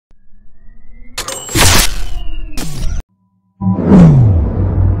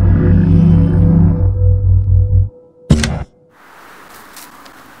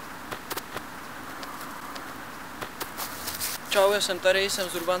Ahoj, jsem Tary, jsem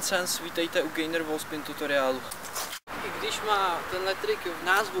z Urban Sense, vítejte u Gainer Wallspin tutoriálu. I když má tenhle trik v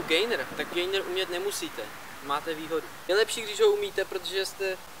názvu Gainer, tak Gainer umět nemusíte. Máte výhodu. Je lepší, když ho umíte, protože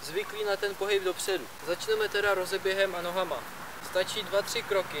jste zvyklí na ten pohyb dopředu. Začneme teda rozeběhem a nohama. Stačí 2-3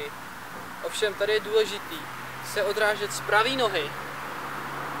 kroky. Ovšem tady je důležitý se odrážet z pravé nohy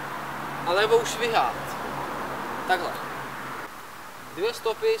a levou švihat. Takhle. 2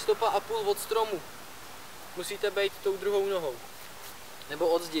 stopy, stopa a půl od stromu. Musíte být tou druhou nohou. Nebo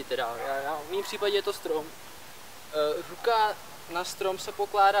od zdi teda. V mém případě je to strom. Ruka na strom se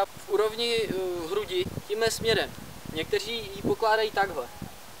pokládá v úrovni hrudi tímhle směrem. Někteří ji pokládají takhle.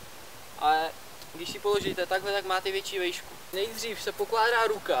 Ale když ji položíte takhle, tak máte větší výšku. Nejdřív se pokládá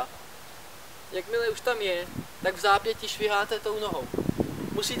ruka. Jakmile už tam je, tak v zápěti šviháte tou nohou.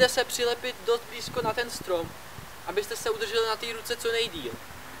 Musíte se přilepit dost blízko na ten strom, abyste se udrželi na té ruce co nejdýl.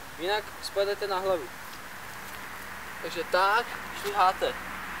 Jinak spadete na hlavu. Takže tak, šviháte.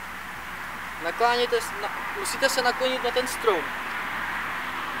 Musíte se naklonit na ten strom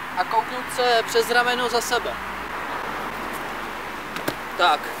a kouknout se přes rameno za sebe.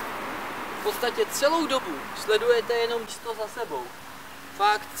 Tak, v podstatě celou dobu sledujete jenom místo za sebou.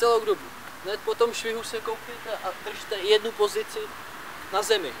 Fakt celou dobu. Hned po tom švihu se koukněte a držte jednu pozici na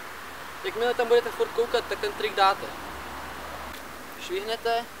zemi. Jakmile tam budete furt koukat, tak ten trik dáte.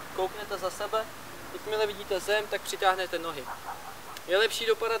 Švihnete, kouknete za sebe, jakmile vidíte zem, tak přitáhnete nohy. Je lepší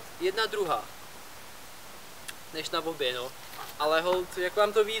dopadat jedna druhá, než na obě, no. Ale holt, jak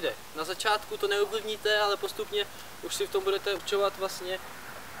vám to vyjde. Na začátku to neovlivníte, ale postupně už si v tom budete určovat vlastně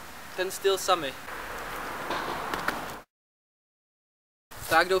ten styl sami.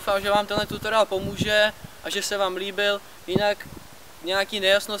 Tak doufám, že vám tenhle tutoriál pomůže a že se vám líbil. Jinak nějaké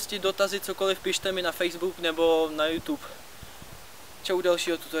nejasnosti, dotazy, cokoliv, pište mi na Facebook nebo na YouTube. Čau u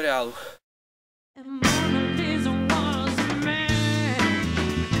dalšího tutoriálu.